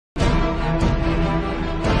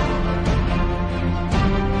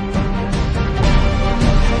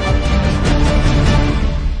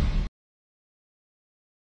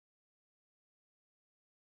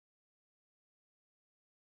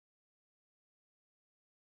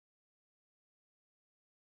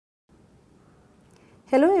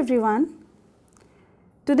Hello everyone.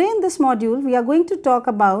 Today in this module we are going to talk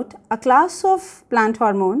about a class of plant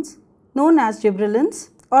hormones known as gibberellins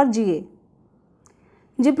or GA.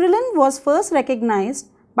 Gibberellin was first recognized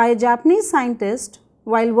by a Japanese scientist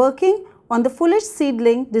while working on the foolish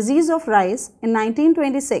seedling disease of rice in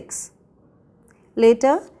 1926.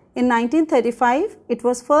 Later, in 1935, it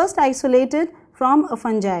was first isolated from a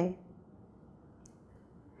fungi.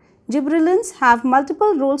 Gibberellins have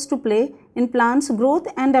multiple roles to play in plants' growth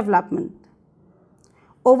and development.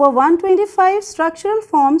 Over 125 structural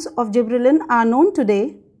forms of gibberellin are known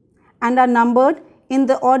today and are numbered in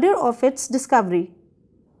the order of its discovery.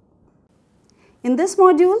 In this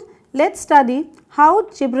module, let's study how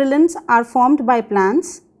gibberellins are formed by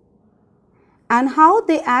plants and how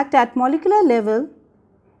they act at molecular level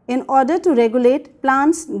in order to regulate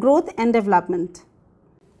plants' growth and development.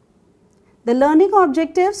 The learning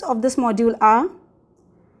objectives of this module are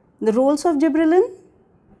the roles of gibberellin,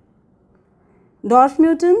 dwarf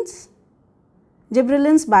mutants,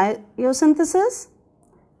 gibberellins biosynthesis,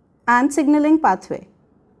 and signaling pathway.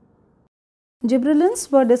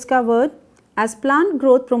 Gibberellins were discovered as plant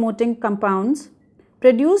growth promoting compounds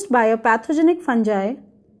produced by a pathogenic fungi,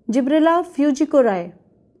 Gibberella fugicori,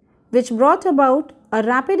 which brought about a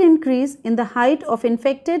rapid increase in the height of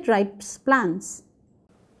infected rice plants.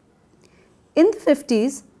 In the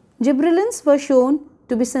 50s, gibberellins were shown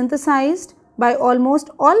to be synthesized by almost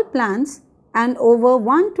all plants and over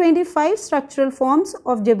 125 structural forms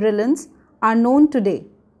of gibberellins are known today.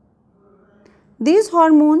 These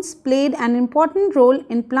hormones played an important role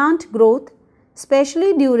in plant growth,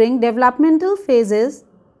 especially during developmental phases,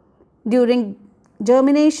 during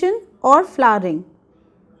germination or flowering.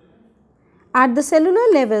 At the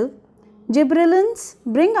cellular level, gibberellins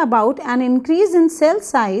bring about an increase in cell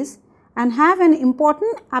size and have an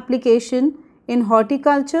important application in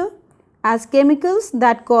horticulture as chemicals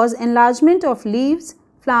that cause enlargement of leaves,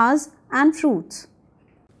 flowers and fruits.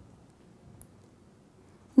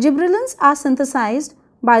 Gibberellins are synthesized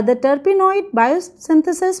by the terpenoid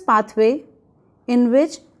biosynthesis pathway, in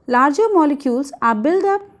which larger molecules are built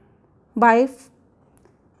up by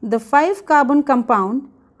the 5-carbon compound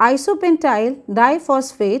isopentyl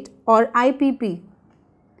diphosphate or IPP.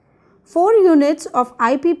 4 units of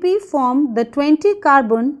IPP form the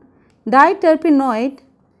 20-carbon diterpenoid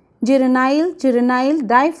geranyl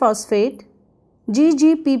diphosphate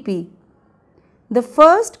GGPP. The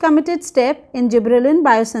first committed step in gibberellin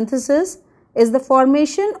biosynthesis is the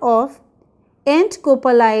formation of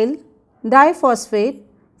N-copolyl diphosphate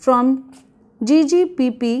from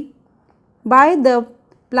GGPP by the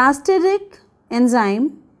plastidic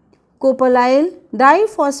enzyme copolyl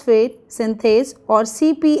diphosphate synthase or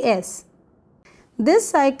CPS.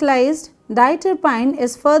 This cyclized diterpine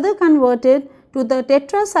is further converted to the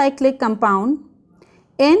tetracyclic compound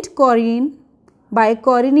N-choline by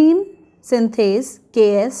chorinine synthase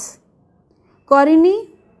KS. Choline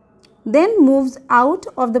then moves out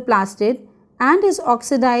of the plastid and is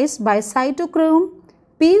oxidized by cytochrome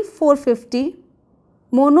P450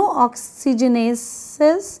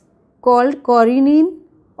 monooxygenases called chorinine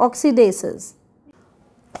oxidases.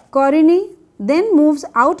 Choline then moves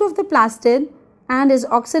out of the plastid and is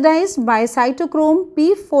oxidized by cytochrome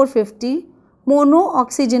P450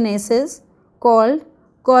 monooxygenases called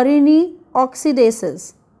chorinine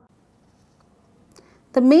oxidases.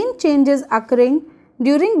 The main changes occurring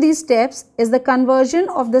during these steps is the conversion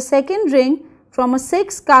of the second ring from a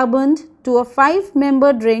 6-carbon to a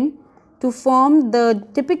 5-membered ring to form the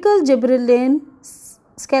typical gibberellin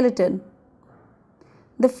skeleton.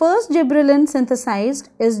 The first gibberellin synthesized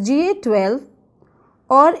is GA12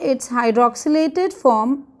 or its hydroxylated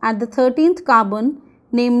form at the 13th carbon,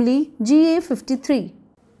 namely GA53.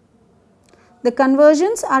 The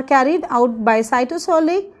conversions are carried out by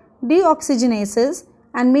cytosolic deoxygenases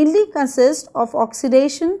and mainly consist of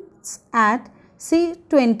oxidations at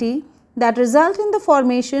C20 that result in the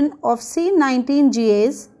formation of C19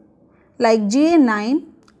 GAs like GA9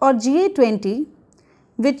 or GA20,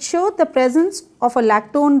 which show the presence of a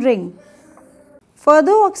lactone ring.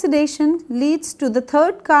 Further oxidation leads to the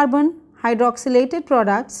 3rd carbon hydroxylated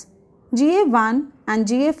products GA1 and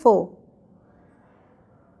GA4.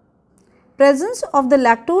 Presence of the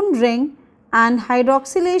lactone ring and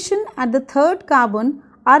hydroxylation at the 3rd carbon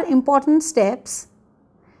are important steps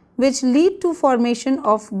which lead to formation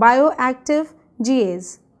of bioactive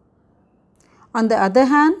GAs. On the other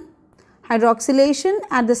hand, hydroxylation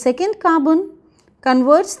at the 2nd carbon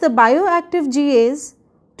converts the bioactive GAs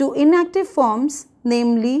to inactive forms,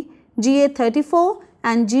 namely GA34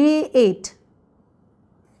 and GA8.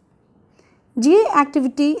 GA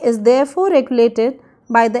activity is therefore regulated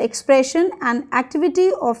by the expression and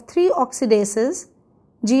activity of 3 oxidases,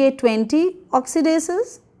 GA20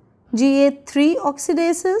 oxidases, GA3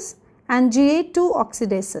 oxidases and GA2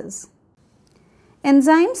 oxidases.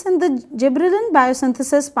 Enzymes in the gibberellin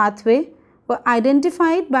biosynthesis pathway were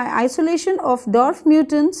identified by isolation of dwarf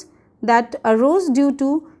mutants that arose due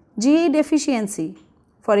to GA deficiency.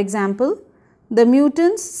 For example, the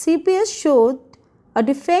mutants CPS showed a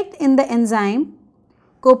defect in the enzyme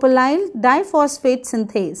copolyl diphosphate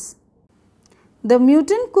synthase. The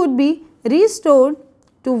mutant could be restored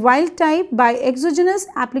to wild type by exogenous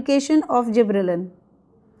application of gibberellin.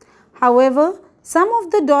 However, some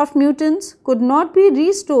of the dwarf mutants could not be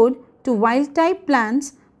restored to wild type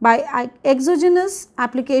plants by exogenous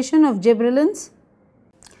application of gibberellins.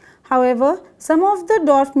 However, some of the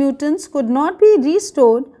dwarf mutants could not be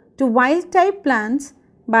restored to wild type plants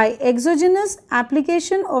by exogenous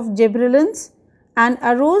application of gibberellins and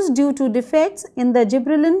arose due to defects in the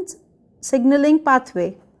gibberellin signaling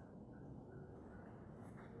pathway.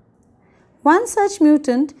 One such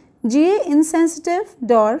mutant, GA insensitive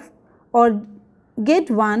dwarf or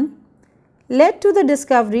GID1, led to the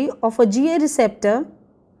discovery of a GA receptor,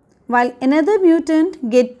 while another mutant,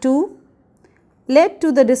 GID2, led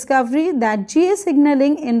to the discovery that GA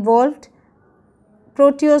signaling involved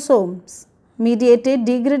proteasomes mediated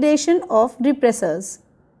degradation of repressors.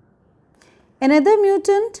 Another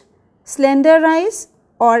mutant, Slenderrise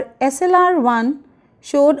or SLR1,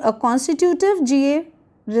 showed a constitutive GA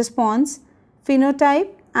response phenotype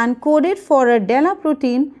and coded for a DELA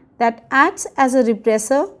protein that acts as a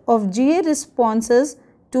repressor of GA responses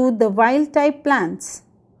to the wild type plants.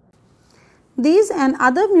 These and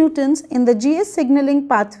other mutants in the GA signaling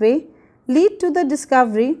pathway lead to the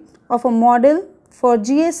discovery of a model for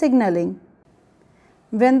GA signaling.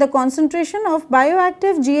 When the concentration of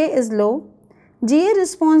bioactive GA is low, GA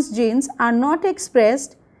response genes are not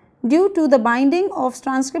expressed due to the binding of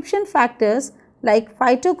transcription factors like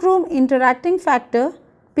phytochrome interacting factor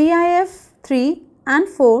PIF3 and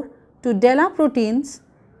 4 to DELA proteins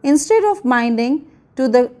instead of binding to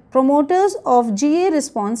the promoters of GA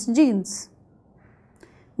response genes.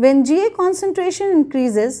 When GA concentration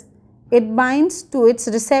increases, it binds to its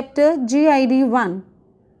receptor GID1.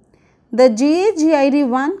 The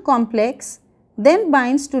GA-GID1 complex then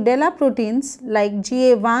binds to DELA proteins like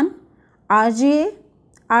GA1, RGA,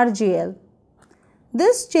 RGL.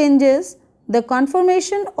 This changes the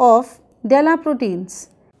conformation of DELA proteins,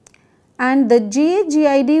 and the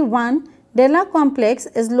GA-GID1 DELA complex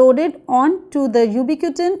is loaded on to the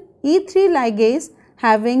ubiquitin E3 ligase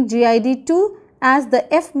having GID2 as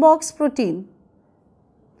the F-box protein.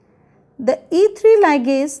 The E3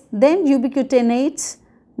 ligase then ubiquitinates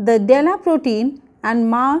the DELA protein and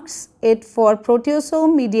marks it for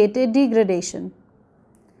proteasome mediated degradation.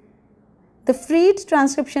 The freed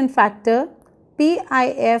transcription factor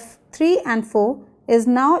PIF3 and 4 is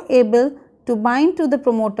now able to bind to the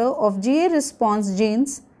promoter of GA response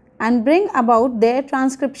genes and bring about their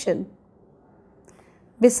transcription.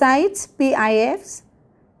 Besides PIFs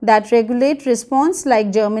that regulate response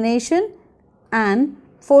like germination and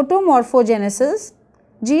photomorphogenesis,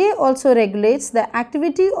 GA also regulates the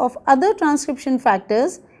activity of other transcription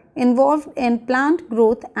factors involved in plant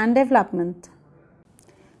growth and development.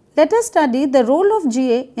 Let us study the role of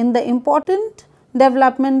GA in the important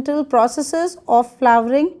developmental processes of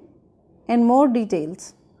flowering in more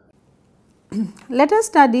details. Let us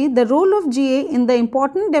study the role of GA in the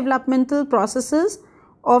important developmental processes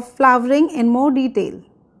of flowering in more detail.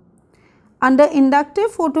 Under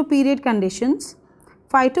inductive photoperiod conditions,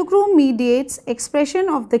 phytochrome mediates expression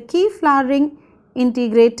of the key flowering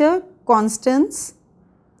integrator constants,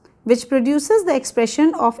 which produces the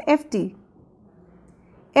expression of FT.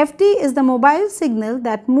 FT is the mobile signal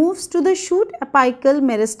that moves to the shoot apical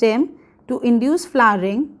meristem to induce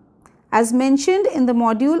flowering, as mentioned in the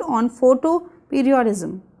module on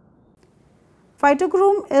photoperiodism.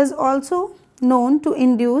 Phytochrome is also known to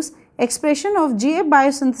induce expression of GA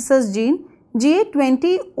biosynthesis gene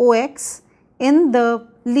GA20OX in the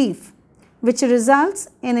leaf, which results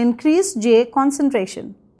in increased GA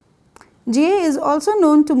concentration. GA is also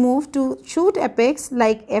known to move to shoot apex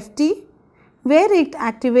like FT, where it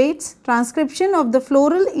activates transcription of the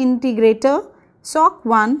floral integrator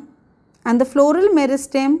SOC1 and the floral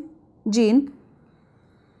meristem gene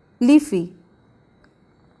leafy.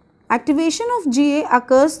 Activation of GA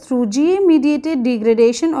occurs through GA mediated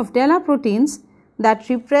degradation of DELA proteins that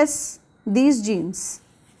repress these genes.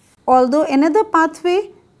 Although another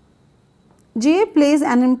pathway, GA plays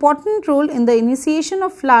an important role in the initiation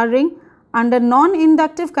of flowering under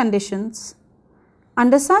non-inductive conditions.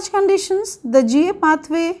 Under such conditions, the GA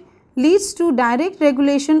pathway leads to direct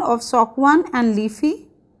regulation of SOC1 and leafy.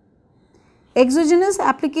 Exogenous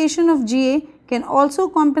application of GA can also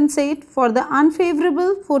compensate for the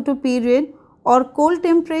unfavorable photoperiod or cold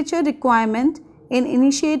temperature requirement in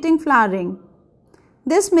initiating flowering.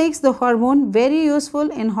 This makes the hormone very useful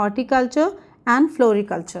in horticulture and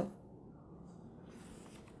floriculture.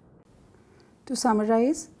 To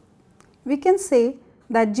summarize, we can say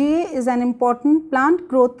that GA is an important plant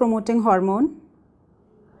growth promoting hormone.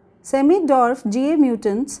 Semi-dwarf GA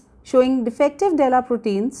mutants showing defective DELA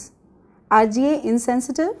proteins are GA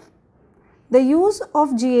insensitive. The use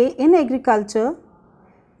of GA in agriculture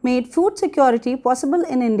made food security possible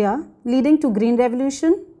in India, leading to Green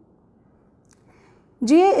Revolution.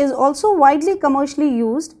 GA is also widely commercially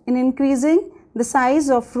used in increasing the size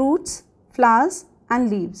of fruits, flowers and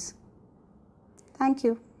leaves. Thank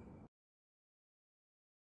you.